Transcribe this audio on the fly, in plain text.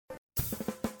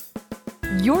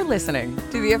You're listening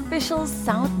to the official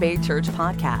South Bay Church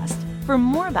podcast. For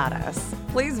more about us,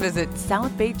 please visit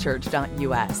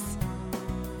southbaychurch.us.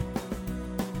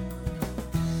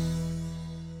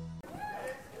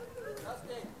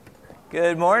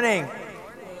 Good morning.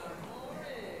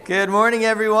 Good morning,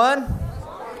 everyone.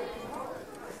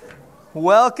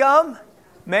 Welcome.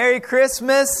 Merry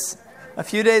Christmas. A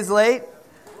few days late.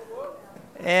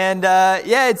 And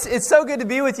it's so good to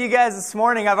be with you guys this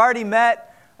morning. I've already met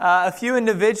a few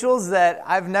individuals that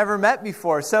I've never met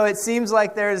before. So it seems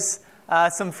like there's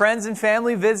some friends and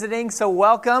family visiting. So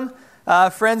welcome,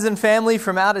 friends and family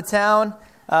from out of town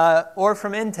or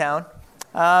from in town.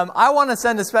 I want to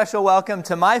send a special welcome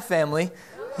to my family,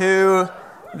 who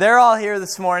they're all here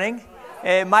this morning.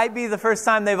 It might be the first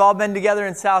time they've all been together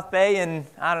in South Bay in,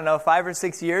 5 or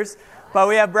 6 years. But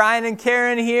we have Brian and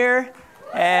Karen here,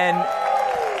 and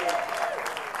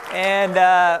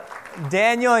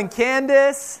Daniel and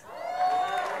Candace,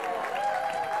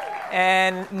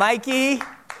 and Michael,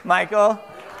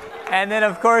 and then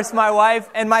of course my wife,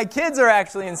 and my kids are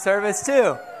actually in service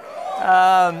too.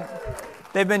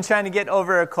 They've been trying to get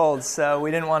over a cold, so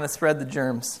we didn't want to spread the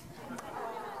germs.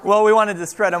 Well, we wanted to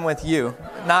spread them with you,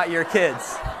 not your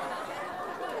kids.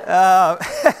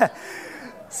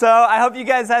 So I hope you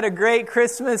guys had a great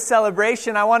Christmas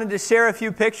celebration. I wanted to share a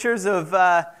few pictures of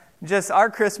just our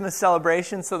Christmas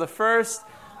celebration. So the first,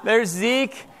 there's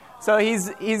Zeke. So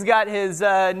he's got his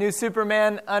new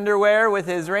Superman underwear with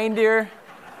his reindeer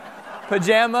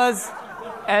pajamas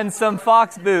and some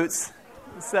fox boots.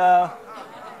 So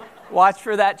watch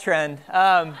for that trend.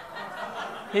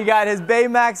 He got his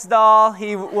Baymax doll.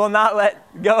 He will not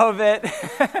let go of it.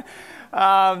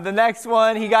 The next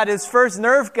one, he got his first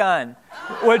Nerf gun,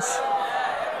 which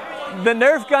the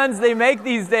Nerf guns they make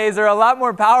these days are a lot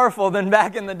more powerful than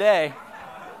back in the day.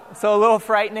 So a little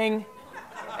frightening.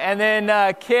 And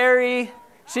then Carrie,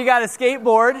 she got a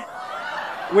skateboard.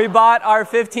 We bought our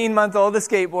 15-month-old a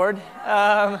skateboard.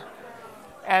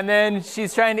 And then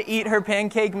she's trying to eat her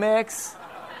pancake mix.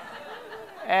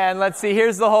 And let's see,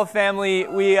 here's the whole family.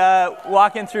 We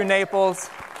walking through Naples.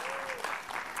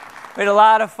 We had a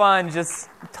lot of fun, just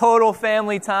total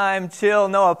family time, chill,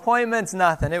 no appointments,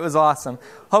 nothing. It was awesome.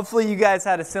 Hopefully you guys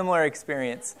had a similar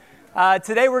experience.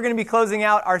 Today we're going to be closing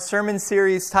out our sermon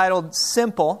series titled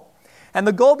Simple. And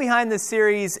the goal behind this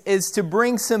series is to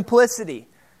bring simplicity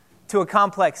to a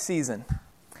complex season.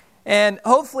 And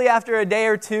hopefully after a day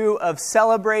or two of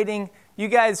celebrating, you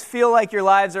guys feel like your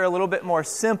lives are a little bit more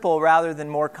simple rather than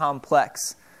more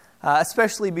complex.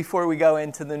 Especially before we go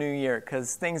into the new year,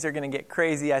 because things are going to get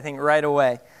crazy, I think, right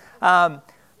away. But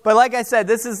like I said,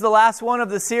 this is the last one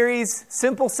of the series.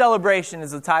 Simple Celebration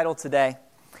is the title today.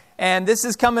 And this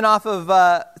is coming off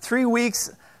of 3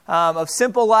 weeks of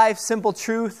simple life, simple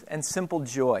truth, and simple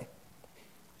joy.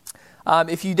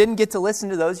 If you didn't get to listen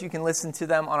to those, you can listen to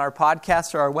them on our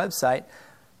podcast or our website.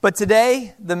 But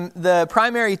today, the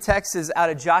primary text is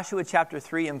out of Joshua chapter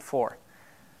 3 and 4.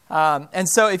 And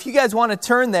so if you guys want to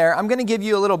turn there, I'm going to give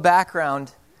you a little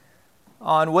background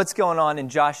on what's going on in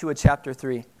Joshua chapter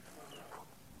 3.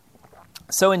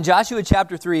 So in Joshua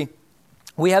chapter 3,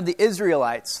 we have the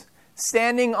Israelites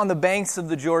standing on the banks of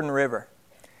the Jordan River.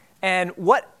 And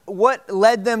what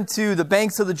led them to the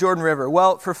banks of the Jordan River?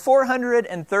 Well, for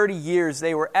 430 years,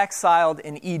 they were exiled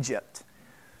in Egypt.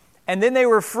 And then they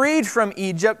were freed from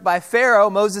Egypt by Pharaoh.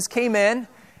 Moses came in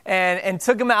and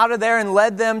took them out of there and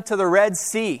led them to the Red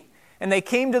Sea. And they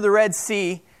came to the Red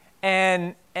Sea,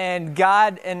 and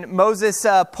God and Moses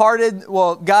God parted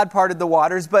the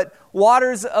waters, but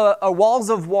walls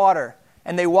of water,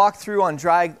 and they walked through on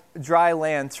dry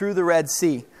land through the Red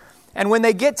Sea. And when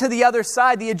they get to the other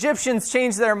side, the Egyptians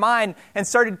changed their mind and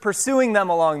started pursuing them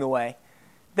along the way.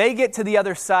 They get to the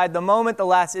other side. The moment the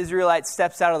last Israelite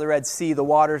steps out of the Red Sea, the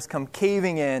waters come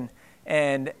caving in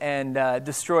and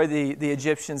destroy the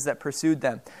Egyptians that pursued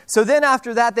them. So then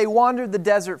after that, they wandered the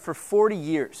desert for 40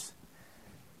 years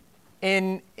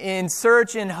in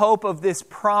search and hope of this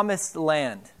promised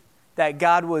land that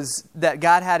God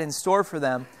had in store for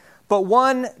them. But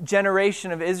one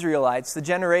generation of Israelites, the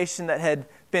generation that had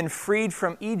been freed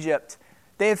from Egypt,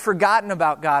 they had forgotten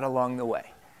about God along the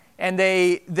way. And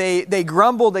they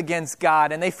grumbled against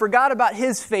God, and they forgot about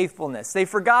His faithfulness. They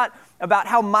forgot about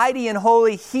how mighty and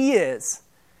holy He is.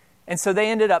 And so they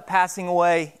ended up passing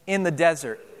away in the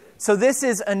desert. So this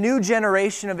is a new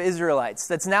generation of Israelites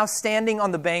that's now standing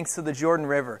on the banks of the Jordan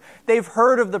River. They've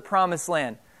heard of the promised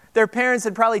land. Their parents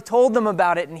had probably told them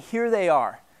about it, and here they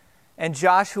are. And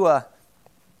Joshua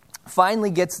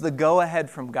finally gets the go-ahead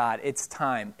from God. It's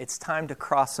time. It's time to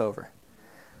cross over.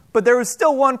 But there was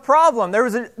still one problem. There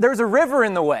was a river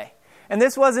in the way. And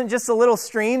this wasn't just a little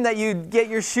stream that you'd get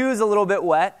your shoes a little bit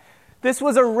wet. This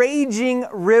was a raging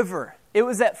river. It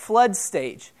was at flood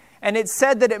stage. And it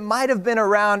said that it might have been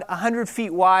around 100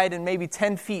 feet wide and maybe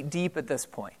 10 feet deep at this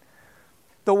point.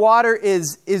 The water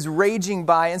is raging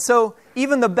by. And so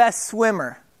even the best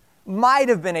swimmer might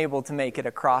have been able to make it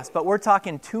across. But we're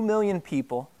talking 2 million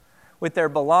people with their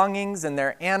belongings and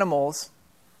their animals.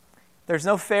 There's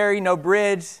no ferry, no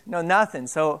bridge, no nothing.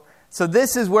 So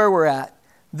this is where we're at.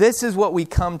 This is what we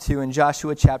come to in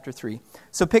Joshua chapter 3.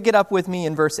 So pick it up with me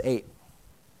in verse 8.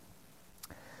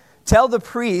 Tell the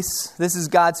priests, this is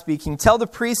God speaking, tell the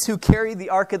priests who carry the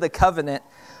Ark of the Covenant,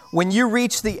 when you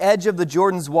reach the edge of the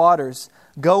Jordan's waters,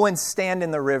 go and stand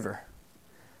in the river.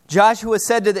 Joshua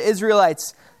said to the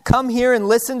Israelites, come here and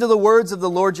listen to the words of the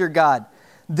Lord your God.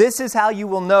 This is how you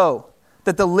will know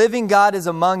that the living God is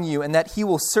among you, and that he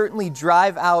will certainly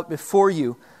drive out before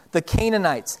you the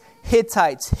Canaanites,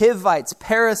 Hittites, Hivites,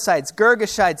 Perizzites,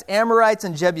 Girgashites, Amorites,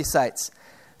 and Jebusites.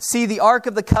 See, the ark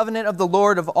of the covenant of the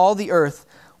Lord of all the earth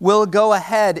will go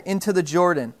ahead into the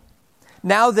Jordan.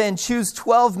 Now then, choose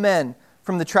 12 men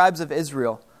from the tribes of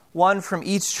Israel, one from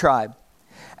each tribe.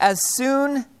 As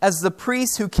soon as the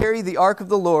priests who carry the ark of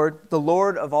the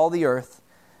Lord of all the earth,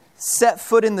 set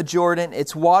foot in the Jordan,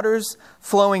 its waters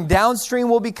flowing downstream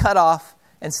will be cut off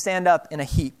and stand up in a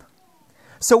heap.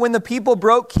 So when the people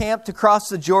broke camp to cross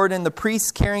the Jordan, the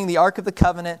priests carrying the Ark of the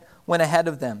Covenant went ahead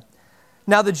of them.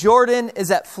 Now the Jordan is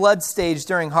at flood stage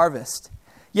during harvest.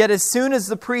 Yet as soon as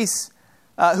the priests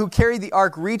who carried the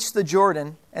ark reached the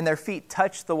Jordan and their feet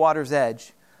touched the water's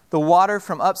edge, the water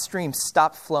from upstream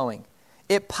stopped flowing.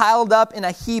 It piled up in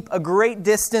a heap a great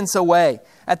distance away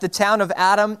at the town of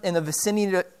Adam in the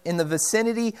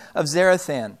vicinity of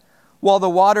Zarethan, while the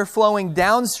water flowing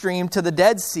downstream to the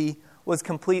Dead Sea was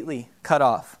completely cut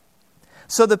off.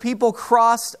 So the people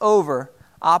crossed over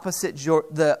opposite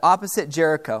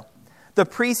Jericho. The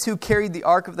priests who carried the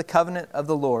Ark of the Covenant of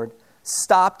the Lord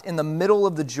stopped in the middle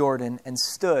of the Jordan and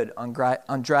stood on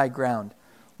dry ground,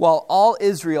 while all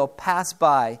Israel passed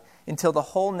by until the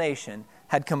whole nation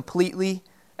had completed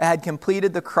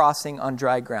the crossing on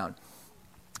dry ground.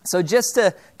 So just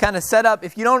to kind of set up,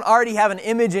 if you don't already have an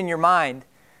image in your mind,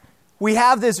 we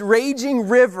have this raging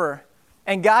river,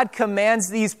 and God commands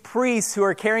these priests who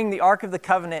are carrying the Ark of the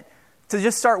Covenant to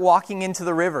just start walking into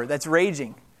the river that's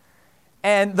raging.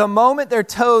 And the moment their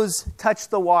toes touch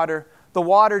the water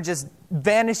just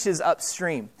vanishes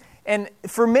upstream. And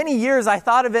for many years, I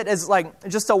thought of it as like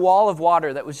just a wall of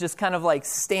water that was just kind of like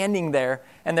standing there.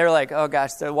 And they're like, oh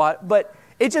gosh, but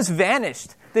it just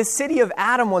vanished. This city of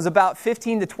Adam was about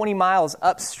 15 to 20 miles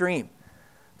upstream.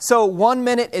 So 1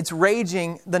 minute it's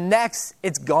raging, the next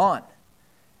it's gone.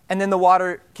 And then the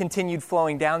water continued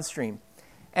flowing downstream.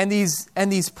 And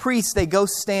these priests, they go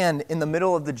stand in the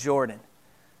middle of the Jordan.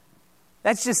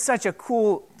 That's just such a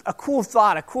cool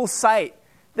thought, a cool sight,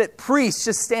 that priests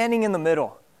just standing in the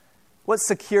middle. What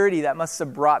security that must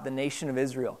have brought the nation of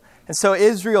Israel. And so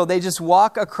Israel, they just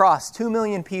walk across, 2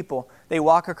 million people, they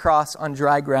walk across on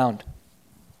dry ground.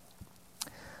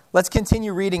 Let's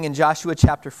continue reading in Joshua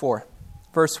chapter 4,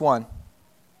 verse 1.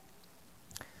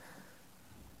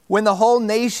 When the whole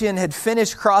nation had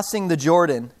finished crossing the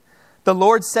Jordan, the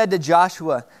Lord said to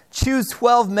Joshua, choose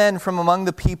 12 men from among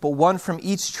the people, one from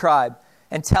each tribe,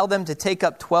 and tell them to take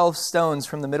up 12 stones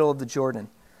from the middle of the Jordan,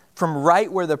 from right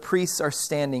where the priests are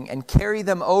standing, and carry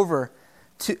them over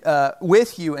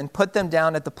with you and put them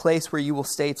down at the place where you will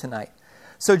stay tonight.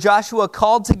 So Joshua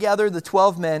called together the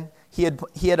 12 men he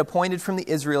had appointed from the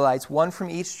Israelites, one from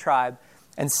each tribe,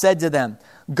 and said to them,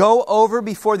 go over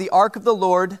before the ark of the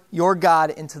Lord your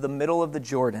God into the middle of the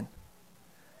Jordan.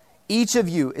 Each of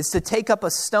you is to take up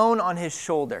a stone on his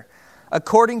shoulder,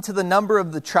 according to the number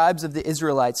of the tribes of the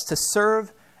Israelites, to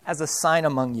serve as a sign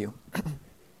among you.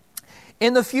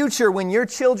 In the future, when your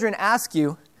children ask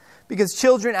you, because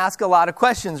children ask a lot of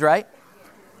questions, right?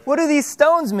 What do these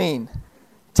stones mean?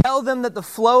 Tell them that the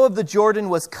flow of the Jordan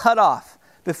was cut off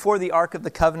before the Ark of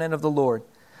the Covenant of the Lord.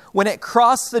 When it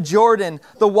crossed the Jordan,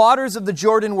 the waters of the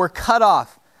Jordan were cut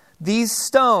off. These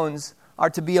stones are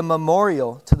to be a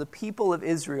memorial to the people of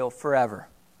Israel forever.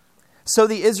 So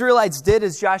the Israelites did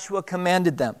as Joshua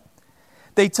commanded them.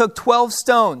 They took 12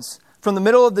 stones from the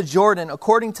middle of the Jordan,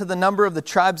 according to the number of the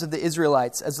tribes of the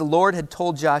Israelites, as the Lord had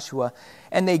told Joshua,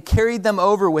 and they carried them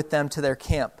over with them to their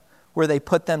camp, where they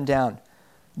put them down.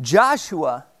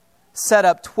 Joshua set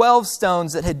up 12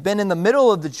 stones that had been in the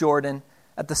middle of the Jordan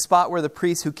at the spot where the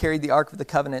priests who carried the Ark of the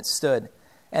Covenant stood,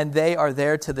 and they are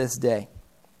there to this day.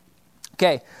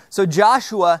 Okay, so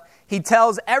Joshua, he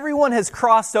tells everyone has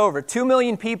crossed over, 2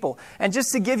 million people. And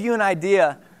just to give you an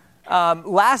idea,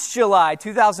 Last July,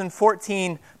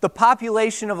 2014, the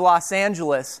population of Los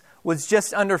Angeles was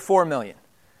just under 4 million.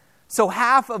 So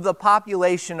half of the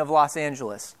population of Los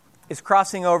Angeles is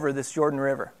crossing over this Jordan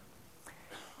River.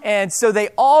 And so they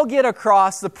all get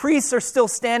across. The priests are still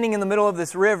standing in the middle of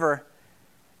this river.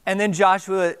 And then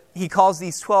Joshua, he calls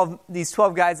these 12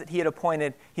 guys that he had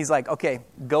appointed. He's like, okay,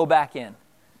 go back in.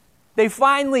 They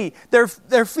finally, their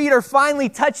feet are finally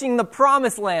touching the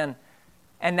promised land.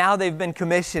 And now they've been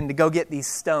commissioned to go get these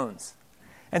stones.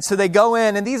 And so they go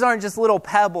in, and these aren't just little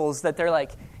pebbles that they're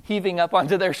like heaving up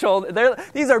onto their shoulder.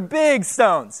 These are big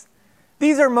stones.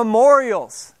 These are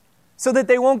memorials so that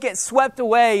they won't get swept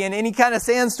away in any kind of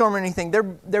sandstorm or anything.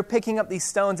 They're picking up these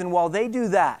stones, and while they do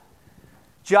that,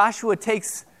 Joshua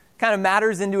takes kind of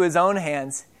matters into his own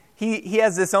hands. He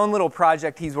has this own little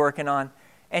project he's working on,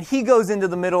 and he goes into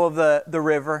the middle of the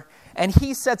river, and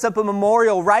he sets up a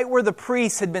memorial right where the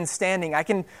priests had been standing. I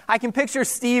can picture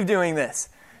Steve doing this.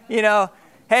 You know,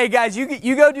 hey guys,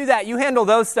 you go do that. You handle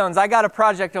those stones. I got a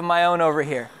project of my own over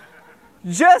here.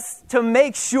 Just to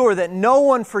make sure that no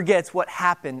one forgets what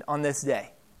happened on this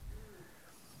day.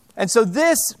 And so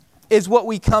this is what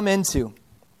we come into.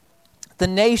 The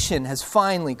nation has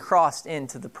finally crossed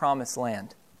into the promised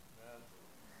land.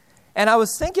 And I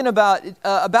was thinking about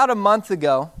a month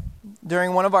ago,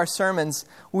 during one of our sermons,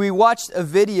 we watched a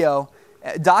video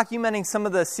documenting some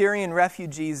of the Syrian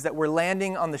refugees that were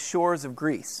landing on the shores of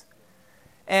Greece.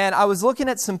 And I was looking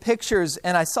at some pictures,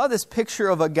 and I saw this picture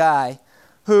of a guy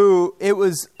who, he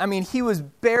was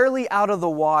barely out of the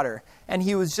water, and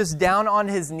he was just down on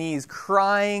his knees,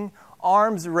 crying,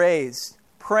 arms raised,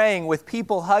 praying with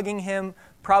people hugging him,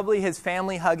 probably his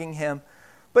family hugging him.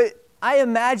 But I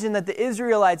imagine that the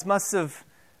Israelites must have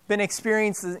been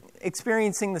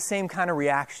experiencing the same kind of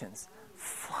reactions.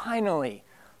 Finally,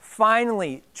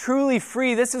 truly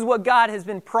free. This is what God has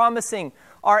been promising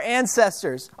our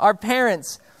ancestors, our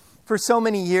parents, for so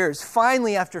many years.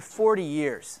 Finally, after 40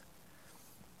 years,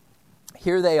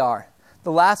 here they are.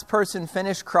 The last person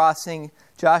finished crossing.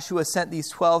 Joshua sent these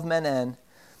 12 men in.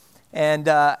 And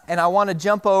I want to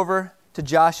jump over to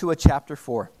Joshua chapter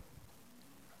 4.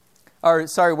 We're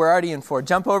already in 4.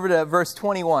 Jump over to verse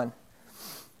 21.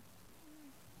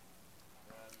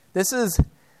 This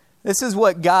is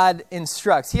what God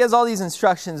instructs. He has all these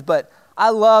instructions, but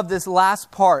I love this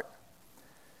last part.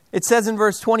 It says in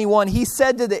verse 21, he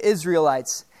said to the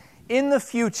Israelites, in the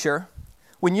future,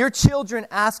 when your children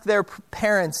ask their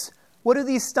parents, what do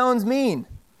these stones mean?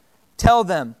 Tell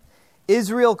them,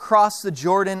 Israel crossed the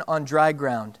Jordan on dry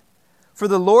ground. For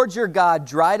the Lord your God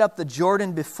dried up the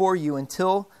Jordan before you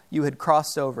until you had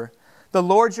crossed over. The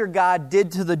Lord your God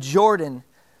did to the Jordan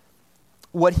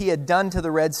what he had done to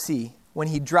the Red Sea when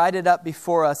he dried it up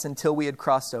before us until we had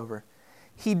crossed over.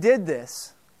 He did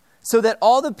this so that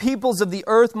all the peoples of the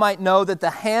earth might know that the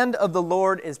hand of the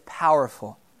Lord is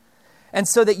powerful, and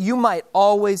so that you might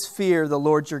always fear the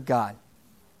Lord your God.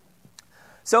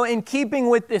 So in keeping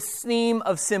with this theme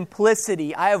of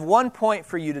simplicity, I have one point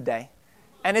for you today,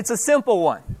 and it's a simple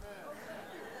one.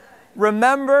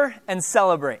 Remember and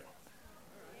celebrate.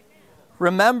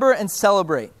 Remember and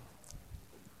celebrate.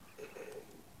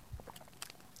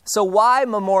 So why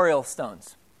memorial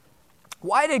stones?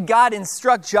 Why did God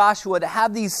instruct Joshua to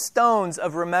have these stones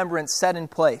of remembrance set in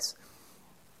place?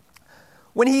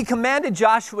 When he commanded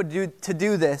Joshua to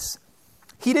do this,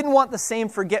 he didn't want the same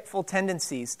forgetful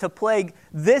tendencies to plague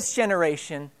this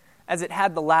generation as it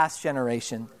had the last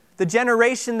generation. The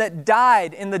generation that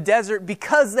died in the desert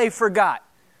because they forgot.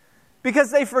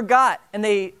 Because they forgot, and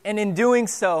in doing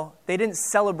so, they didn't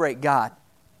celebrate God.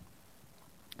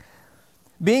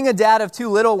 Being a dad of 2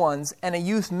 little ones and a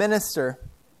youth minister,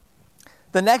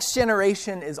 the next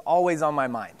generation is always on my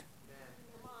mind.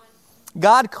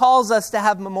 God calls us to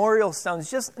have memorial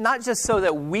stones, not just so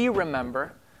that we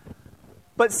remember,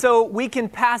 but so we can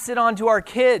pass it on to our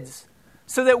kids,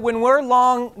 so that when we're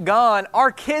long gone,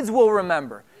 our kids will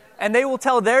remember. And they will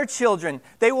tell their children.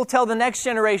 They will tell the next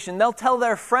generation. They'll tell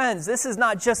their friends. This is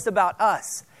not just about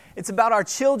us. It's about our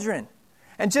children.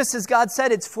 And just as God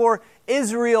said, it's for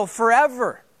Israel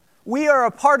forever. We are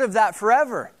a part of that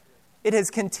forever. It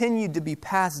has continued to be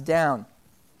passed down.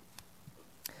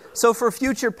 So for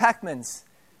future Peckmans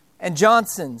and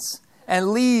Johnsons and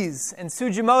Lees and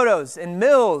Sujimotos and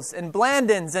Mills and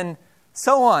Blandons and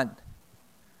so on,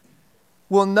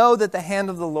 we'll know that the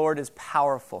hand of the Lord is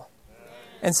powerful.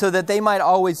 And so that they might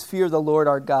always fear the Lord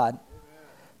our God.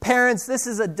 Parents, this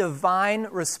is a divine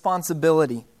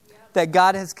responsibility that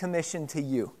God has commissioned to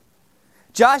you.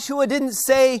 Joshua didn't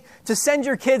say to send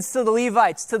your kids to the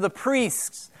Levites, to the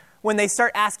priests, when they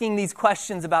start asking these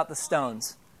questions about the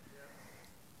stones.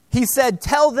 He said,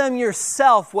 tell them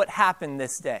yourself what happened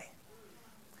this day.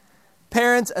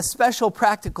 Parents, a special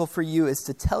practical for you is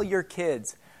to tell your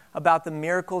kids about the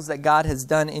miracles that God has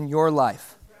done in your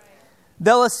life.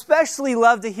 They'll especially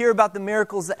love to hear about the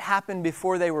miracles that happened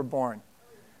before they were born.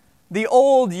 The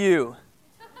old you.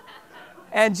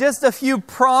 And just a few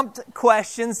prompt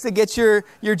questions to get your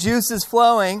juices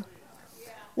flowing.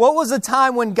 What was a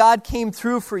time when God came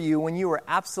through for you when you were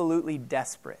absolutely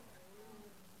desperate?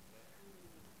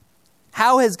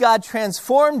 How has God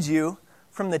transformed you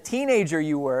from the teenager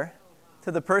you were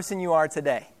to the person you are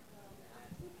today?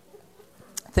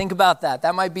 Think about that.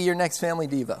 That might be your next family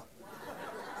devo.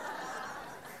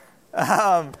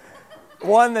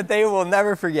 One that they will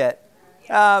never forget.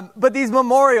 But these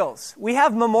memorials, we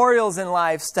have memorials in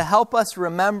lives to help us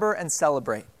remember and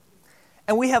celebrate.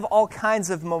 And we have all kinds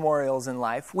of memorials in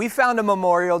life. We found a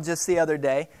memorial just the other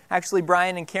day. Actually,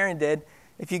 Brian and Karen did.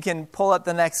 If you can pull up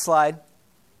the next slide.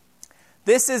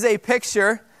 This is a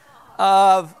picture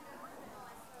of,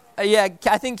 I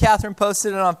think Catherine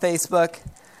posted it on Facebook.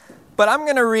 But I'm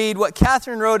going to read what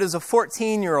Catherine wrote as a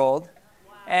 14-year-old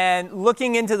and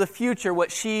looking into the future,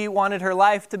 what she wanted her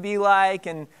life to be like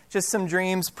and just some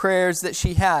dreams, prayers that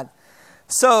she had.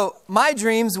 So my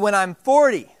dreams when I'm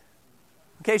 40.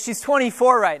 Okay, she's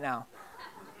 24 right now.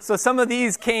 So some of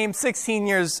these came 16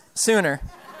 years sooner.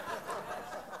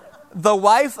 The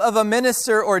wife of a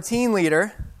minister or teen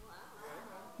leader,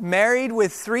 married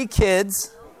with 3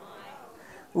 kids,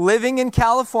 living in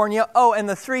California. Oh, and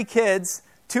the 3 kids,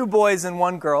 2 boys and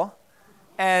 1 girl.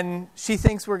 And she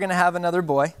thinks we're going to have another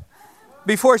boy.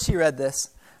 Before she read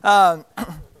this.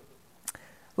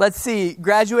 Let's see.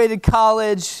 Graduated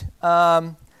college.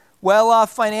 Well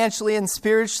off financially and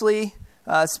spiritually.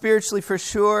 Spiritually for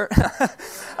sure.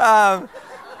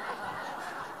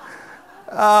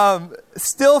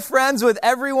 Still friends with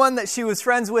everyone that she was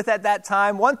friends with at that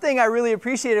time. One thing I really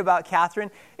appreciate about Catherine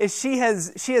is she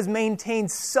has maintained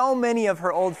so many of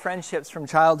her old friendships from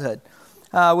childhood,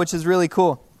 which is really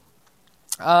cool.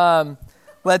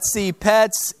 Let's see,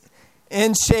 pets,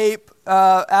 in shape,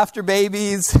 after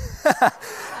babies,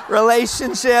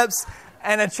 relationships,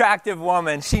 an attractive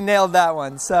woman. She nailed that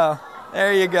one, so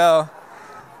there you go.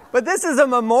 But this is a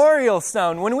memorial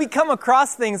stone. When we come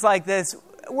across things like this,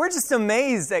 we're just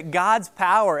amazed at God's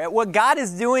power, at what God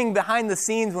is doing behind the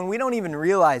scenes when we don't even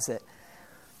realize it.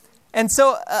 And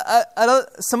so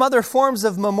some other forms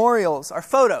of memorials are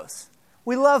photos.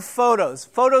 We love photos.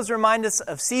 Photos remind us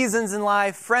of seasons in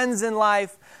life, friends in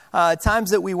life,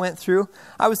 times that we went through.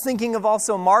 I was thinking of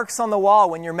also marks on the wall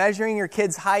when you're measuring your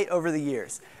kid's height over the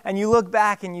years. And you look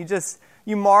back and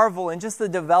you marvel in just the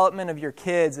development of your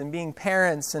kids and being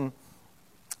parents and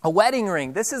a wedding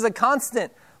ring. This is a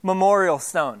constant memorial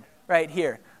stone right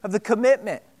here of the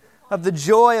commitment, of the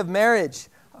joy of marriage.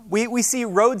 We see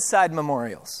roadside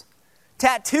memorials.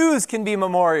 Tattoos can be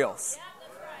memorials.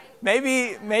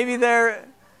 Maybe they're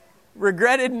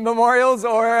regretted memorials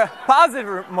or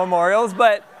positive memorials,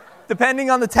 but depending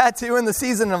on the tattoo and the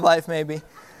season of life, maybe.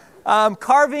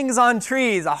 Carvings on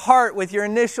trees, a heart with your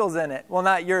initials in it. Well,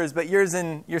 not yours, but yours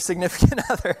and your significant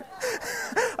other.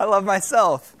 I love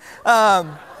myself.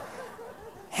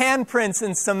 Handprints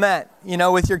in cement,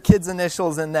 with your kids'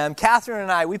 initials in them. Catherine and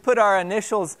I, we put our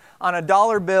initials on a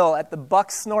 $1 bill at the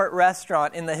Buck Snort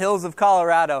restaurant in the hills of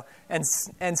Colorado and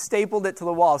stapled it to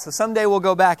the wall. So someday we'll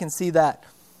go back and see that.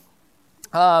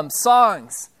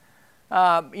 Songs.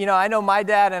 I know my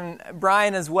dad and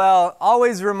Brian as well,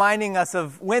 always reminding us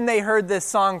of when they heard this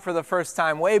song for the first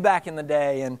time, way back in the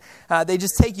day. And they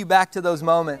just take you back to those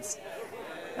moments.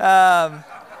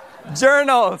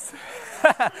 Journals.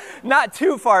 Not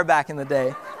too far back in the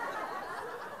day.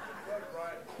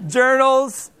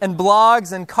 Journals and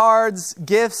blogs and cards,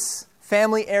 gifts,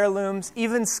 family heirlooms,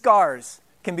 even scars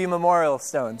can be memorial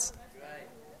stones.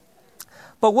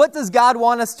 But what does God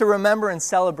want us to remember and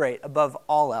celebrate above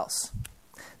all else?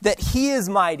 That He is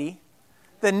mighty,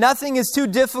 that nothing is too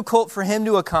difficult for Him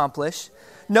to accomplish,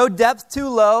 no depth too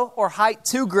low or height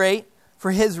too great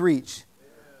for His reach.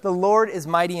 The Lord is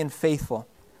mighty and faithful.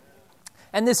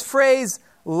 And this phrase,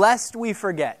 lest we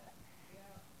forget.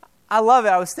 I love it.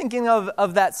 I was thinking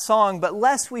of that song, but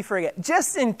lest we forget.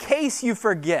 Just in case you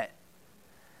forget.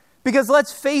 Because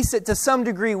let's face it, to some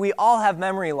degree, we all have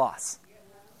memory loss.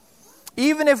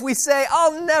 Even if we say,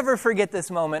 I'll never forget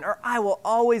this moment, or I will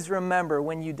always remember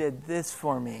when you did this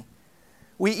for me,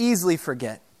 we easily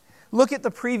forget. Look at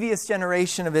the previous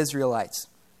generation of Israelites.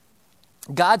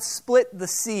 God split the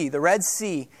sea, the Red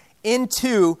Sea, in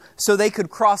two so they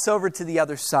could cross over to the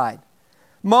other side.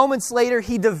 Moments later,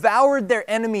 He devoured their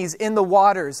enemies in the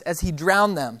waters as He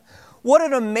drowned them. What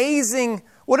an amazing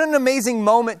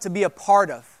moment to be a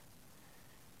part of.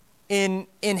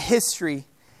 in history.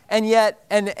 And yet,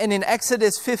 and in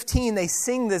Exodus 15, they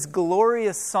sing this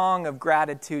glorious song of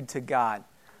gratitude to God,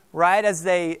 right? As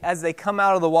they come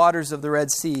out of the waters of the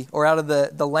Red Sea, or out of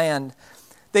the land,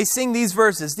 they sing these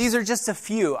verses. These are just a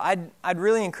few. I'd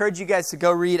really encourage you guys to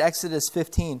go read Exodus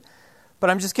 15. But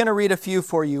I'm just going to read a few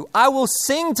for you. I will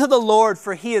sing to the Lord,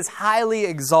 for he is highly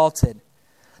exalted.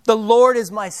 The Lord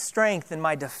is my strength and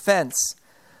my defense.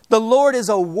 The Lord is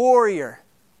a warrior.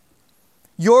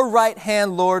 Your right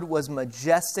hand, Lord, was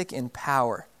majestic in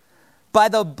power. By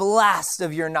the blast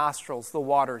of your nostrils, the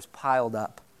waters piled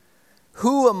up.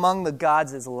 Who among the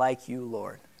gods is like you,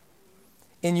 Lord?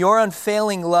 In your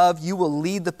unfailing love, you will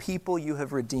lead the people you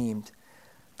have redeemed.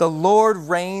 The Lord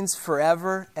reigns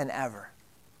forever and ever.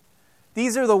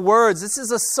 These are the words. This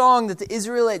is a song that the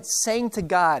Israelites sang to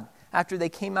God after they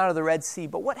came out of the Red Sea.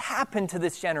 But what happened to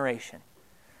this generation?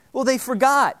 Well, they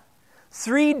forgot.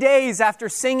 3 days after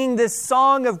singing this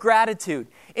song of gratitude,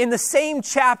 in the same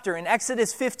chapter, in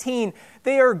Exodus 15,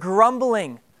 they are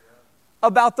grumbling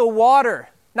about the water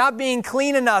not being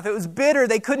clean enough. It was bitter.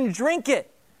 They couldn't drink it.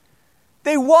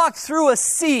 They walked through a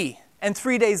sea, and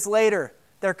 3 days later,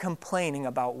 they're complaining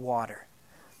about water.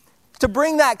 To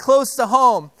bring that close to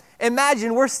home,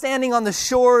 imagine we're standing on the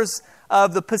shores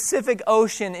of the Pacific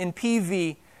Ocean in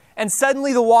PV, and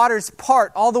suddenly the waters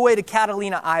part all the way to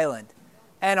Catalina Island.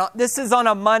 And this is on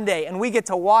a Monday, and we get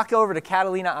to walk over to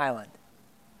Catalina Island.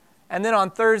 And then on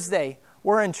Thursday,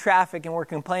 we're in traffic and we're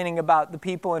complaining about the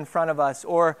people in front of us,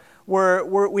 or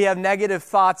we have negative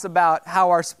thoughts about how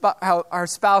our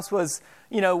spouse was,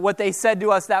 what they said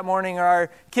to us that morning, or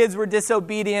our kids were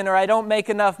disobedient, or I don't make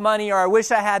enough money, or I wish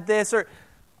I had this, or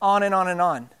on and on and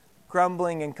on,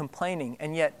 grumbling and complaining.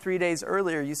 And yet 3 days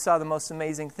earlier, you saw the most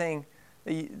amazing thing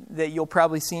that you'll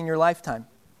probably see in your lifetime.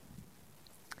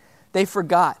 They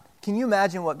forgot. Can you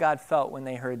imagine what God felt when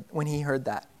he heard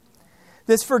that?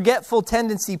 This forgetful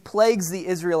tendency plagues the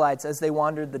Israelites as they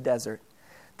wandered the desert.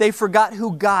 They forgot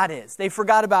who God is. They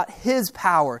forgot about his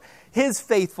power, his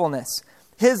faithfulness,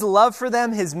 his love for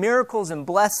them, his miracles and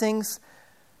blessings.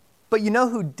 But you know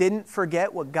who didn't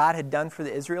forget what God had done for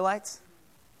the Israelites?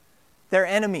 Their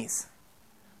enemies.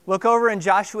 Look over in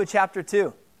Joshua chapter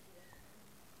 2.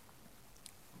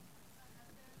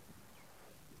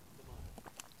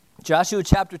 Joshua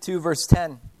chapter 2, verse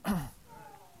 10.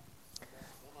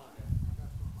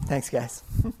 Thanks, guys.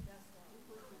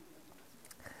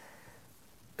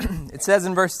 It says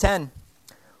in verse 10,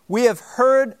 we have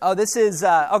heard,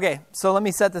 so let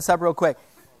me set this up real quick.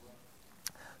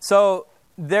 So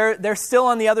they're still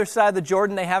on the other side of the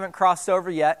Jordan. They haven't crossed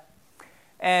over yet.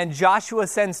 And Joshua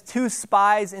sends 2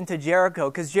 spies into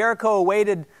Jericho, because Jericho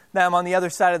awaited them on the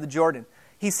other side of the Jordan.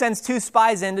 He sends 2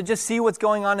 spies in to just see what's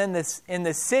going on in this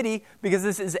city, because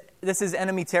this is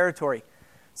enemy territory.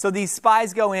 So these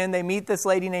spies go in, they meet this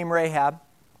lady named Rahab,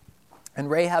 and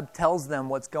Rahab tells them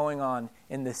what's going on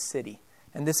in this city.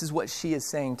 And this is what she is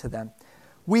saying to them.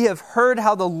 We have heard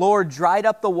how the Lord dried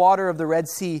up the water of the Red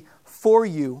Sea for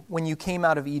you when you came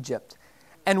out of Egypt,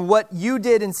 and what you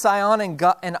did in Sihon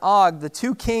and Og, the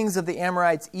 2 kings of the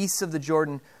Amorites east of the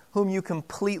Jordan, whom you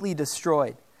completely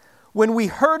destroyed. When we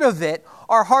heard of it,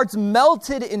 our hearts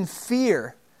melted in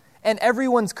fear, and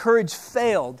everyone's courage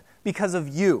failed because of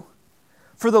you.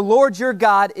 For the Lord your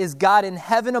God is God in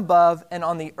heaven above and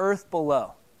on the earth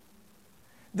below.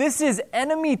 This is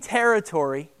enemy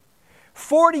territory.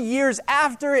 40 years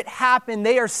after it happened,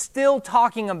 they are still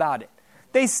talking about it.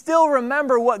 They still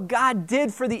remember what God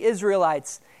did for the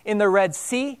Israelites in the Red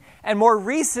Sea, and more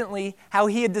recently, how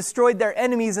he had destroyed their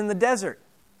enemies in the desert.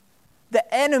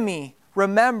 The enemy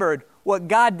remembered what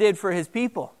God did for his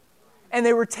people, and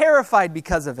they were terrified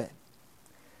because of it.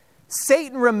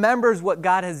 Satan remembers what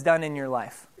God has done in your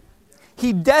life.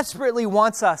 He desperately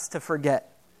wants us to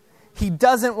forget. He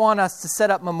doesn't want us to set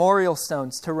up memorial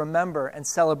stones to remember and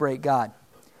celebrate God.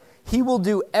 He will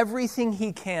do everything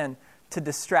he can to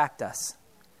distract us,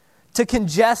 to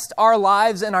congest our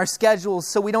lives and our schedules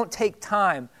so we don't take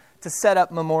time to set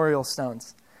up memorial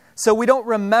stones, so we don't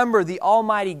remember the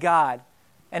Almighty God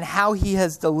and how he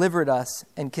has delivered us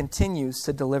and continues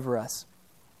to deliver us.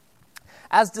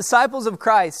 As disciples of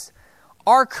Christ,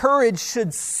 our courage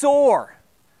should soar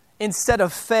instead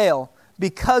of fail,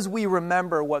 because we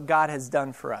remember what God has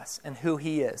done for us and who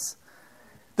he is.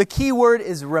 The key word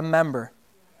is remember.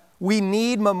 We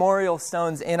need memorial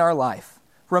stones in our life,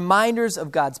 reminders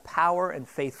of God's power and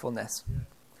faithfulness.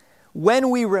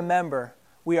 When we remember,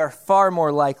 we are far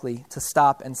more likely to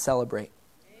stop and celebrate.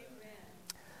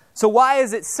 So why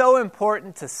is it so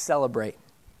important to celebrate?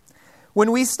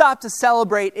 When we stop to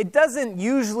celebrate, it doesn't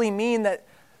usually mean that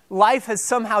life has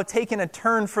somehow taken a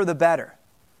turn for the better.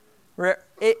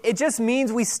 It just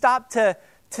means we stop to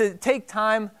take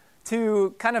time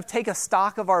to kind of take a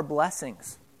stock of our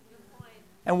blessings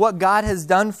and what God has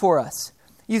done for us.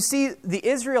 You see, the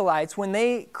Israelites, when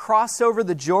they crossed over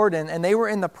the Jordan and they were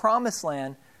in the promised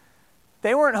land,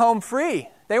 they weren't home free.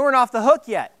 They weren't off the hook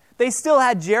yet. They still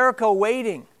had Jericho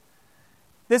waiting.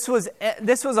 This was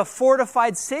a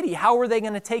fortified city. How were they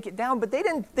going to take it down? But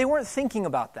they weren't thinking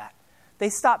about that. They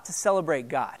stopped to celebrate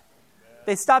God.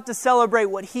 They stopped to celebrate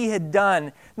what He had done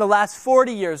in the last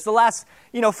 40 years, the last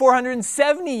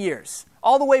 470 years,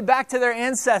 all the way back to their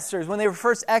ancestors when they were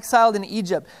first exiled in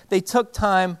Egypt. They took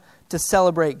time to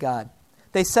celebrate God.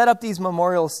 They set up these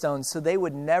memorial stones so they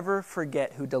would never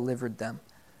forget who delivered them,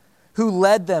 who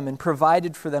led them and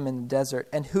provided for them in the desert,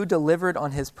 and who delivered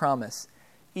on His promise,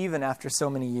 even after so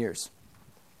many years.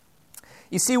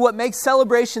 You see, what makes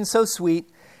celebration so sweet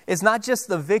is not just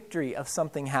the victory of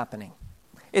something happening.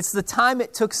 It's the time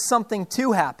it took something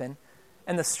to happen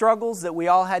and the struggles that we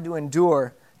all had to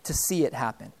endure to see it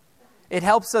happen. It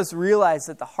helps us realize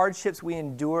that the hardships we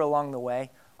endure along the way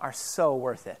are so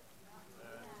worth it.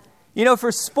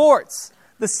 For sports,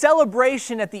 the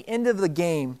celebration at the end of the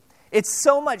game, it's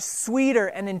so much sweeter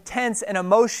and intense and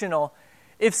emotional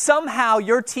if somehow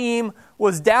your team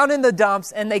was down in the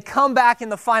dumps and they come back in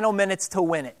the final minutes to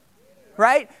win it.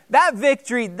 Right? That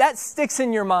victory, that sticks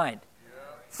in your mind.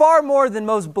 Far more than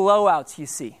most blowouts you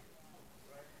see.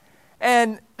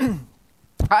 And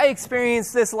I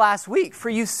experienced this last week. For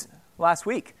you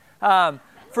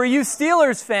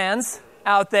Steelers fans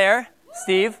out there,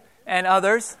 Steve and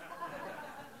others,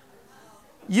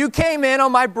 you came in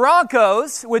on my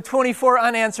Broncos with 24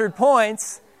 unanswered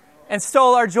points and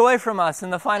stole our joy from us in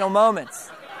the final moments.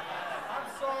 I'm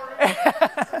sorry.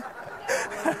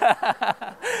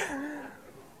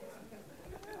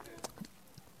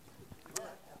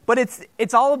 But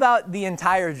it's all about the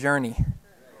entire journey.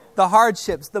 The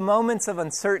hardships, the moments of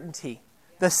uncertainty,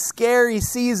 the scary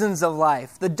seasons of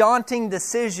life, the daunting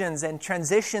decisions and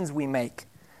transitions we make,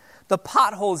 the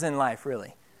potholes in life,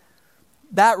 really.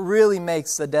 That really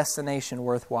makes the destination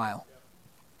worthwhile.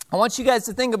 I want you guys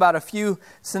to think about a few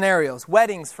scenarios.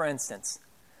 Weddings, for instance.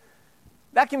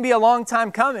 That can be a long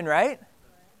time coming, right?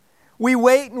 We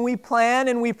wait and we plan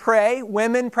and we pray,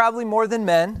 women probably more than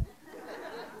men,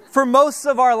 for most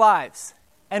of our lives.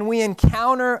 And we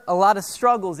encounter a lot of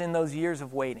struggles in those years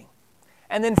of waiting.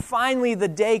 And then finally the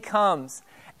day comes.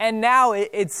 And now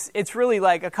it's really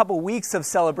like a couple weeks of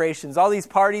celebrations, all these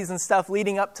parties and stuff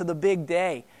leading up to the big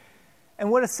day. And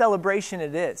what a celebration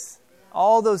it is.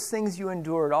 All those things you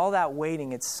endured, all that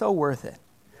waiting, it's so worth it.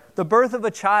 The birth of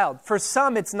a child, for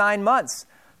some it's 9 months.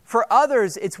 For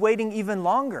others, it's waiting even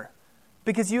longer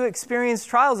because you experience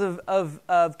trials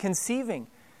of conceiving.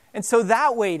 And so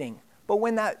that waiting, but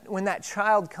when that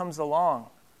child comes along,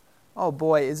 oh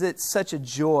boy, is it such a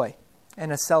joy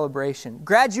and a celebration.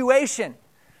 Graduation.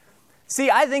 See,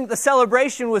 I think the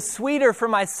celebration was sweeter for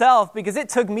myself because it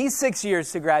took me 6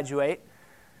 years to graduate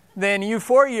than you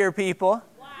 4-year people.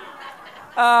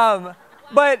 Wow.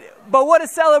 But what a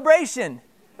celebration.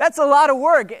 That's a lot of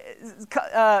work.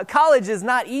 College is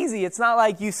not easy. It's not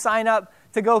like you sign up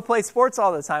to go play sports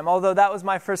all the time, although that was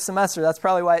my first semester. That's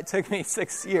probably why it took me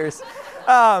 6 years.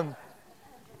 But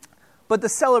the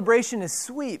celebration is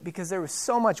sweet because there was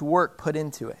so much work put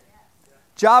into it.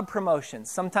 Job promotions.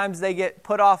 Sometimes they get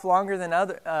put off longer than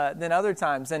other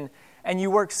times. And you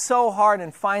work so hard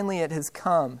and finally it has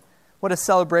come. What a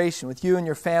celebration with you and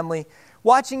your family.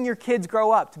 Watching your kids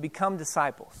grow up to become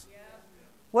disciples.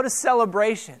 What a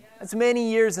celebration. That's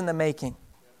many years in the making.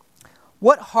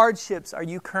 What hardships are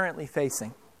you currently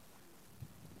facing?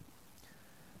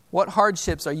 What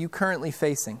hardships are you currently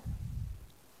facing?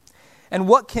 And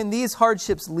what can these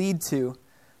hardships lead to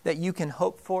that you can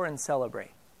hope for and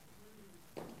celebrate?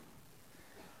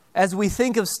 As we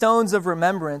think of stones of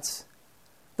remembrance,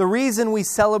 the reason we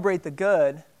celebrate the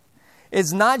good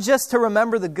is not just to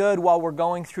remember the good while we're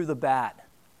going through the bad,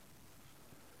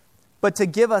 but to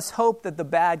give us hope that the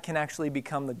bad can actually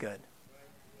become the good.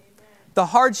 The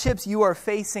hardships you are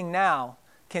facing now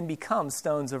can become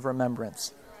stones of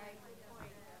remembrance.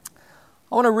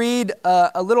 I want to read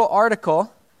a little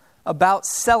article about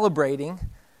celebrating.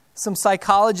 Some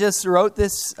psychologists wrote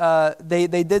this. They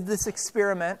did this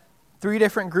experiment, 3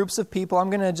 different groups of people. I'm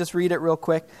going to just read it real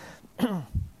quick.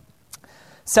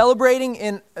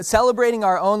 Celebrating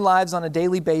our own lives on a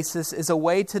daily basis is a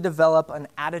way to develop an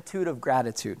attitude of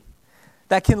gratitude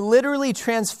that can literally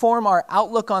transform our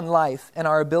outlook on life and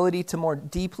our ability to more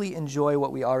deeply enjoy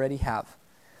what we already have.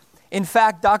 In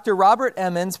fact, Dr. Robert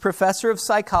Emmons, professor of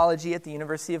psychology at the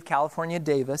University of California,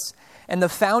 Davis, and the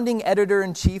founding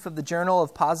editor-in-chief of the Journal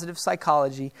of Positive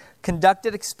Psychology,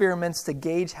 conducted experiments to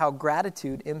gauge how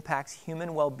gratitude impacts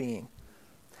human well-being.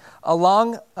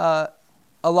 Along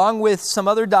with some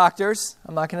other doctors,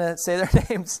 I'm not going to say their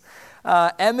names,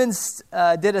 Emmons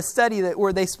did a study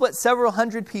where they split several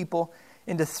hundred people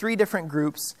into 3 different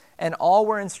groups, and all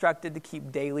were instructed to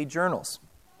keep daily journals.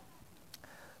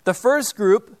 The first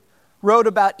group wrote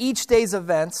about each day's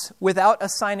events without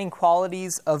assigning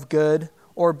qualities of good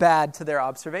or bad to their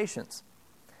observations.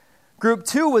 Group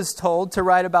 2 was told to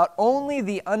write about only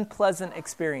the unpleasant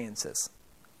experiences.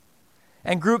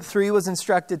 And Group 3 was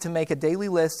instructed to make a daily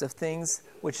list of things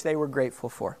which they were grateful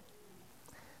for.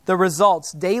 The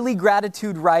results, daily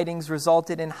gratitude writings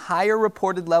resulted in higher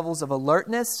reported levels of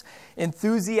alertness,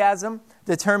 enthusiasm,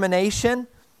 determination,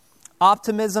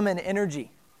 optimism, and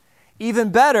energy.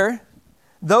 Even better,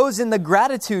 those in the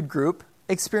gratitude group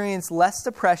experienced less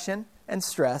depression and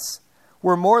stress,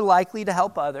 were more likely to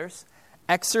help others,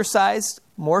 exercised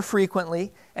more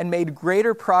frequently, and made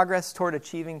greater progress toward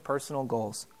achieving personal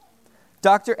goals.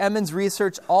 Dr. Emmons'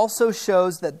 research also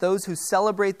shows that those who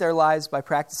celebrate their lives by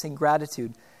practicing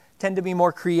gratitude tend to be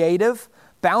more creative,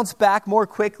 bounce back more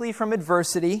quickly from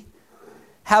adversity,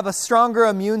 have a stronger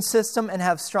immune system, and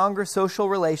have stronger social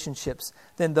relationships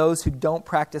than those who don't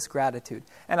practice gratitude.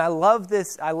 And I love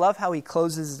this. I love how he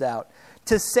closes it out.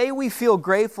 To say we feel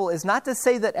grateful is not to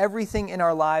say that everything in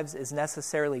our lives is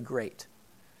necessarily great.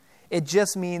 It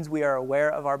just means we are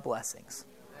aware of our blessings.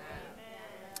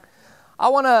 I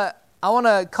want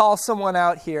to call someone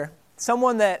out here.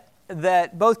 Someone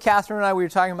that both Catherine and I, we were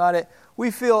talking about it, we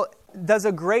feel does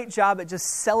a great job at just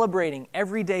celebrating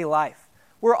everyday life.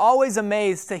 We're always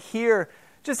amazed to hear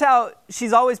just how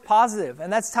she's always positive,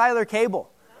 and that's Tyler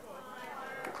Cable.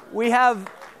 We have,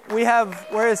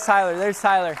 where is Tyler? There's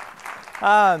Tyler.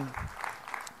 A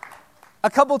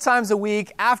couple times a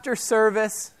week after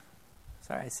service,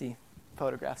 sorry, I see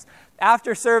photographs.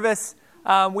 After service,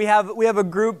 we have a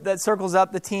group that circles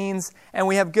up the teens, and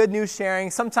we have good news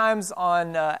sharing, sometimes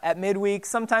at midweek,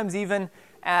 sometimes even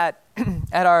at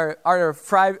our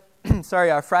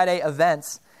Friday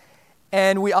events.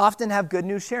 And we often have good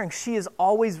news sharing. She is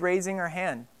always raising her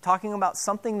hand, talking about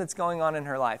something that's going on in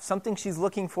her life, something she's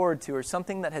looking forward to, or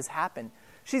something that has happened.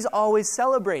 She's always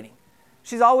celebrating.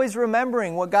 She's always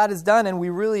remembering what God has done, and we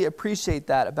really appreciate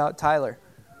that about Tyler.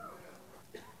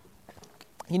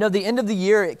 You know, the end of the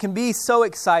year, it can be so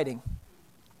exciting.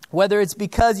 Whether it's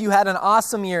because you had an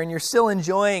awesome year and you're still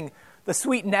enjoying the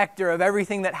sweet nectar of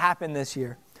everything that happened this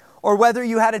year, or whether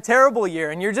you had a terrible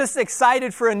year and you're just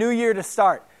excited for a new year to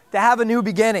start, to have a new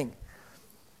beginning.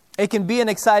 It can be an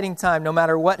exciting time no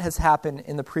matter what has happened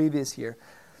in the previous year.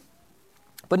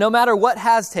 But no matter what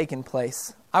has taken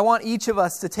place, I want each of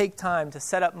us to take time to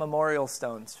set up memorial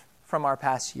stones from our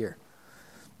past year.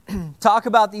 Talk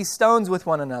about these stones with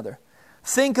one another.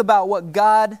 Think about what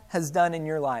God has done in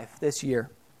your life this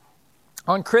year.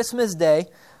 On Christmas Day,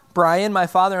 Brian, my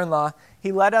father-in-law,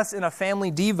 he led us in a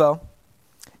family devo,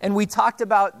 and we talked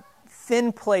about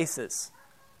thin places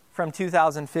from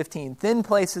 2015, thin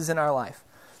places in our life.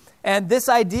 And this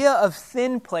idea of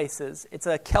thin places, it's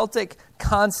a Celtic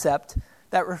concept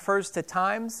that refers to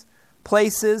times,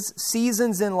 places,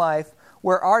 seasons in life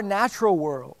where our natural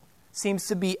world seems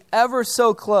to be ever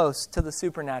so close to the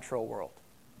supernatural world.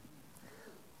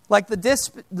 Like the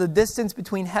distance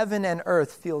between heaven and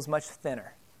earth feels much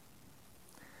thinner.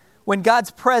 When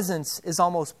God's presence is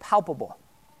almost palpable.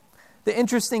 The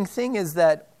interesting thing is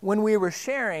that when we were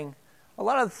sharing, a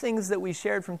lot of the things that we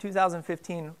shared from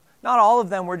 2015, not all of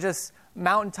them were just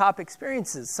mountaintop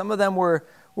experiences. Some of them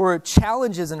were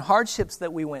challenges and hardships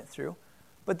that we went through,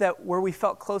 but that where we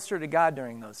felt closer to God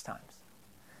during those times.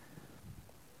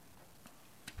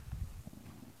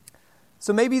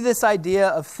 So maybe this idea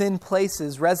of thin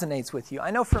places resonates with you.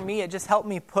 I know for me, it just helped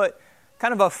me put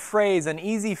kind of a phrase, an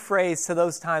easy phrase to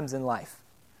those times in life.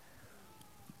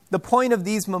 The point of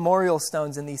these memorial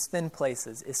stones in these thin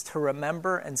places is to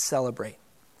remember and celebrate.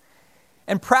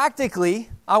 And practically,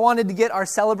 I wanted to get our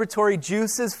celebratory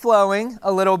juices flowing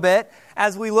a little bit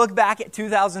as we look back at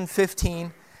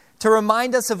 2015 to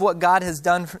remind us of what God has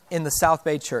done in the South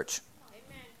Bay Church.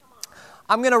 Amen. Come on.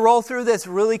 I'm going to roll through this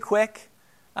really quick,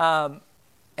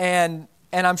 and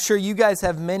I'm sure you guys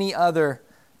have many other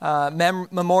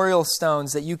memorial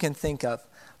stones that you can think of.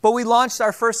 But we launched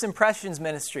our First Impressions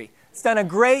ministry. It's done a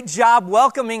great job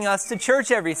welcoming us to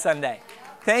church every Sunday.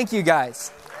 Thank you,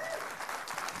 guys.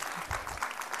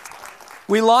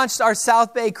 We launched our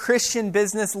South Bay Christian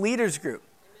Business Leaders Group.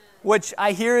 which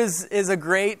I hear is a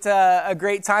great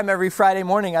time every Friday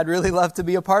morning. I'd really love to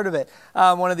be a part of it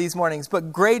one of these mornings.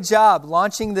 But great job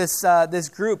launching this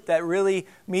group that really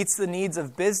meets the needs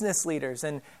of business leaders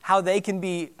and how they can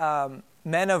be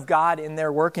men of God in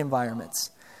their work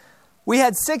environments. We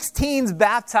had 6 teens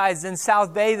baptized in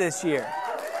South Bay this year,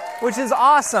 which is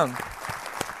awesome.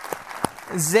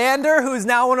 Xander, who's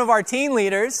now one of our teen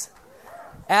leaders,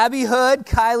 Abby Hood,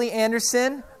 Kylie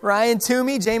Anderson, Ryan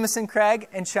Toomey, Jameson Craig,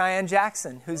 and Cheyenne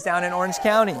Jackson, who's down in Orange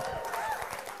County.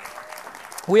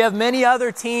 We have many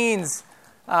other teens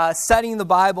studying the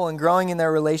Bible and growing in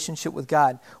their relationship with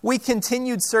God. We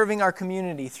continued serving our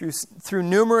community through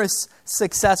numerous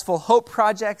successful Hope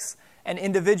projects and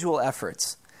individual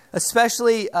efforts,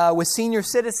 especially with senior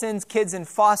citizens, kids in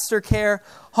foster care,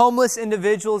 homeless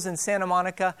individuals in Santa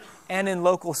Monica, and in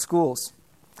local schools.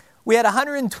 We had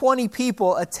 120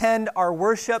 people attend our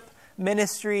worship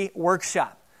ministry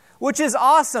workshop, which is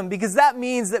awesome because that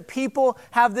means that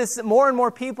more and more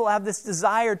people have this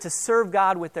desire to serve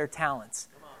God with their talents.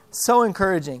 So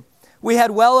encouraging. We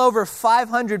had well over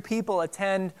 500 people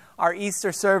attend our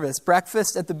Easter service,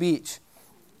 breakfast at the beach,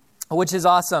 which is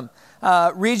awesome.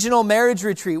 Regional marriage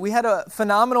retreat. We had a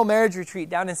phenomenal marriage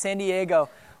retreat down in San Diego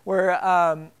where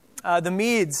the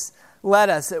Meads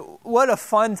led us. What a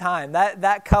fun time,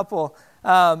 that couple.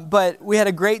 But we had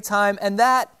a great time, and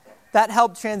that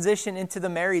helped transition into the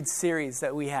married series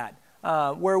that we had,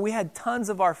 where we had tons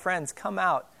of our friends come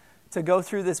out to go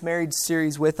through this marriage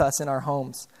series with us in our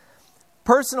homes.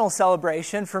 Personal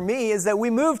celebration for me is that we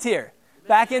moved here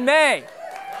back in May,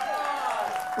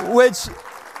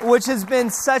 which has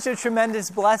been such a tremendous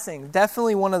blessing.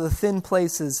 Definitely one of the thin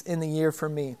places in the year for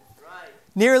me.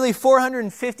 Nearly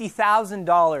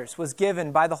 $450,000 was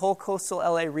given by the whole coastal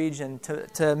LA region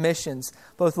to missions,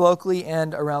 both locally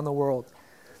and around the world.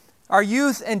 Our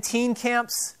youth and teen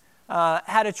camps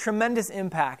had a tremendous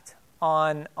impact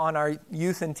on our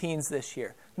youth and teens this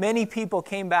year. Many people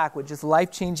came back with just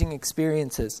life-changing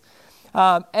experiences.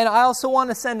 And I also want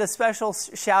to send a special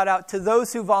shout out to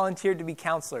those who volunteered to be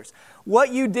counselors.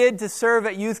 What you did to serve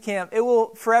at youth camp, it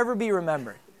will forever be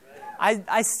remembered.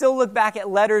 I still look back at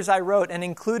letters I wrote and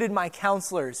included my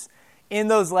counselors in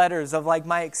those letters of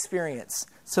my experience.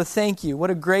 So thank you. What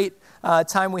a great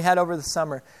time we had over the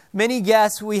summer. Many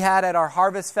guests we had at our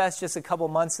Harvest Fest just a couple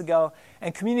months ago,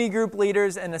 and community group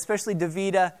leaders, and especially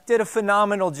Davida, did a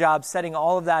phenomenal job setting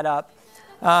all of that up.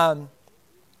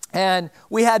 And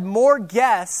we had more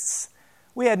guests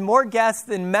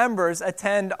than members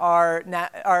attend our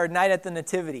night at the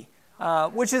Nativity,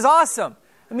 which is awesome.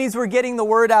 It means we're getting the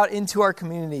word out into our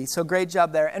community. So great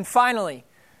job there. And finally,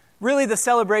 really the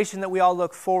celebration that we all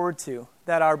look forward to,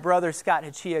 that our brother Scott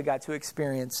Hachia got to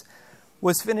experience,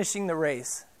 was finishing the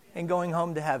race and going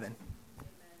home to heaven.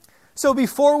 So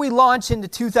before we launch into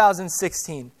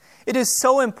 2016, it is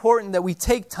so important that we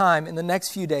take time in the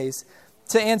next few days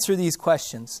to answer these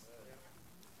questions.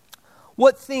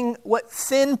 What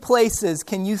thin places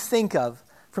can you think of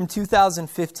from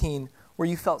 2015 where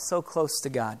you felt so close to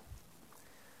God?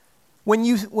 When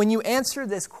you answer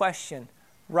this question,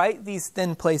 write these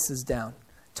thin places down.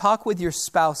 Talk with your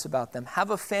spouse about them.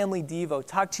 Have a family devo.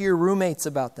 Talk to your roommates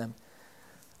about them.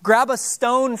 Grab a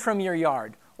stone from your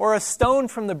yard or a stone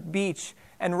from the beach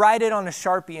and write it on a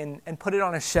Sharpie and put it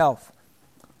on a shelf.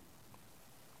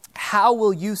 How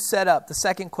will you set up? The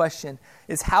second question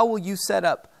is, how will you set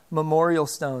up memorial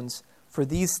stones for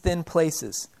these thin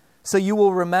places so you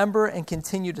will remember and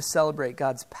continue to celebrate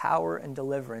God's power and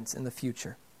deliverance in the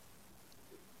future?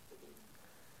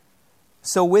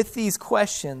 So with these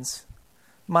questions,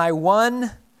 my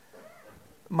one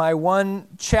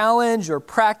challenge or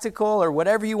practical or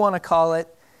whatever you want to call it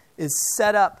is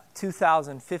set up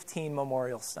 2015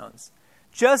 memorial stones.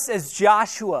 Just as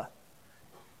Joshua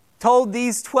told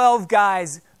these 12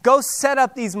 guys, go set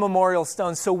up these memorial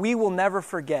stones so we will never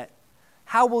forget.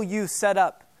 How will you set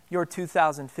up your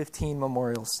 2015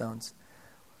 memorial stones?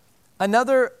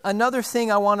 Another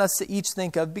thing I want us to each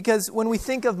think of, because when we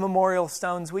think of memorial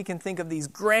stones, we can think of these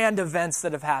grand events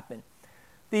that have happened.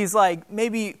 These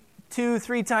maybe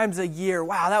 2-3 times a year.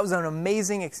 Wow, that was an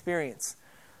amazing experience.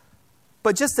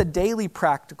 But just a daily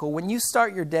practical, when you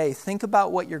start your day, think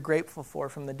about what you're grateful for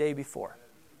from the day before.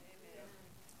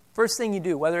 First thing you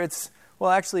do, whether it's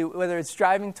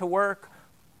driving to work,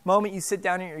 moment you sit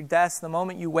down at your desk, the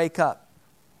moment you wake up,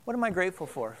 what am I grateful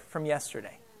for from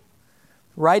yesterday?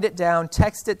 Write it down,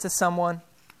 text it to someone.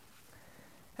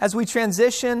 As we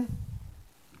transition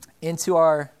into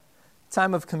our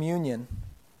time of communion,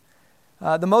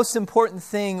 the most important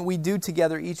thing we do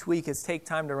together each week is take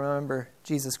time to remember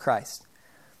Jesus Christ.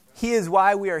 He is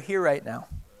why we are here right now.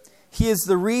 He is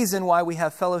the reason why we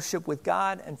have fellowship with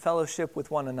God and fellowship with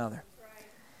one another.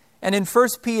 And in 1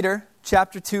 Peter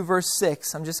chapter 2, verse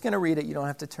 6, I'm just going to read it. You don't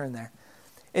have to turn there.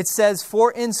 It says,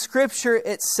 "For in Scripture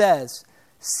it says,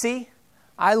 'See,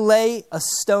 I lay a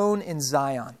stone in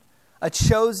Zion, a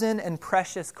chosen and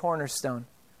precious cornerstone.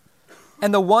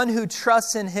 And the one who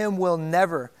trusts in him will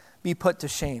never be put to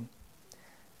shame.'"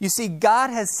 You see, God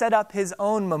has set up his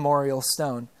own memorial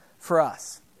stone for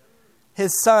us.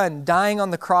 His Son dying on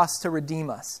the cross to redeem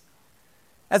us.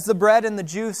 As the bread and the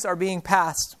juice are being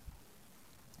passed,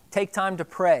 take time to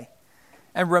pray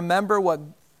and remember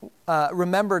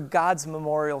God's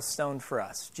memorial stone for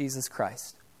us, Jesus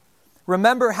Christ.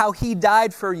 Remember how he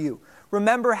died for you.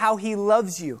 Remember how he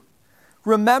loves you.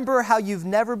 Remember how you've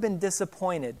never been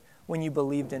disappointed when you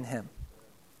believed in him.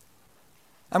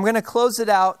 I'm going to close it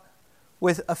out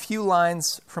with a few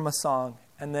lines from a song,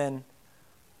 and then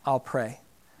I'll pray.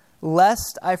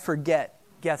 "Lest I forget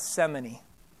Gethsemane,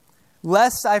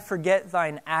 lest I forget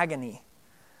thine agony,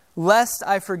 lest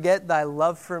I forget thy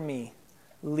love for me,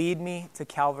 lead me to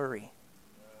Calvary."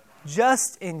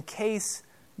 Just in case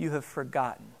you have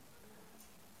forgotten,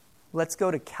 let's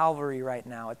go to Calvary right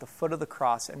now at the foot of the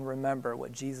cross and remember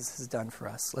what Jesus has done for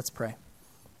us. Let's pray.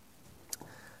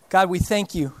 God, we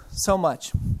thank you so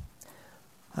much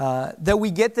that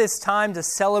we get this time to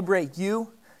celebrate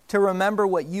you, to remember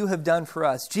what you have done for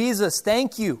us. Jesus,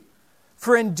 thank you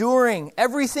for enduring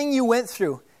everything you went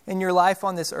through in your life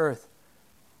on this earth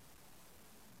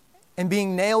and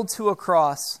being nailed to a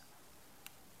cross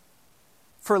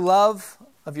for love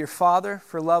of your Father,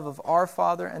 for love of our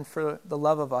Father, and for the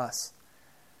love of us,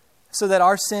 so that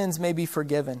our sins may be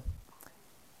forgiven.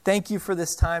 Thank you for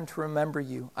this time to remember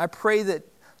you. I pray that,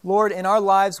 Lord, in our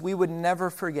lives, we would never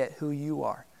forget who you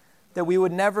are, that we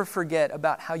would never forget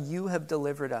about how you have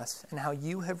delivered us and how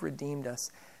you have redeemed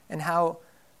us and how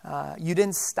you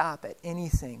didn't stop at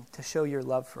anything to show your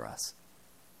love for us.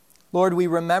 Lord, we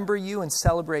remember you and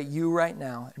celebrate you right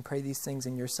now and pray these things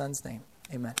in your Son's name.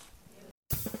 Amen.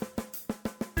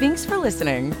 Thanks for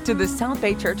listening to the South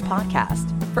Bay Church podcast.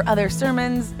 For other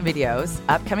sermons, videos,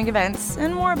 upcoming events,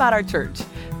 and more about our church,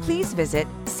 please visit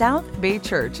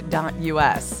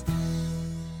southbaychurch.us.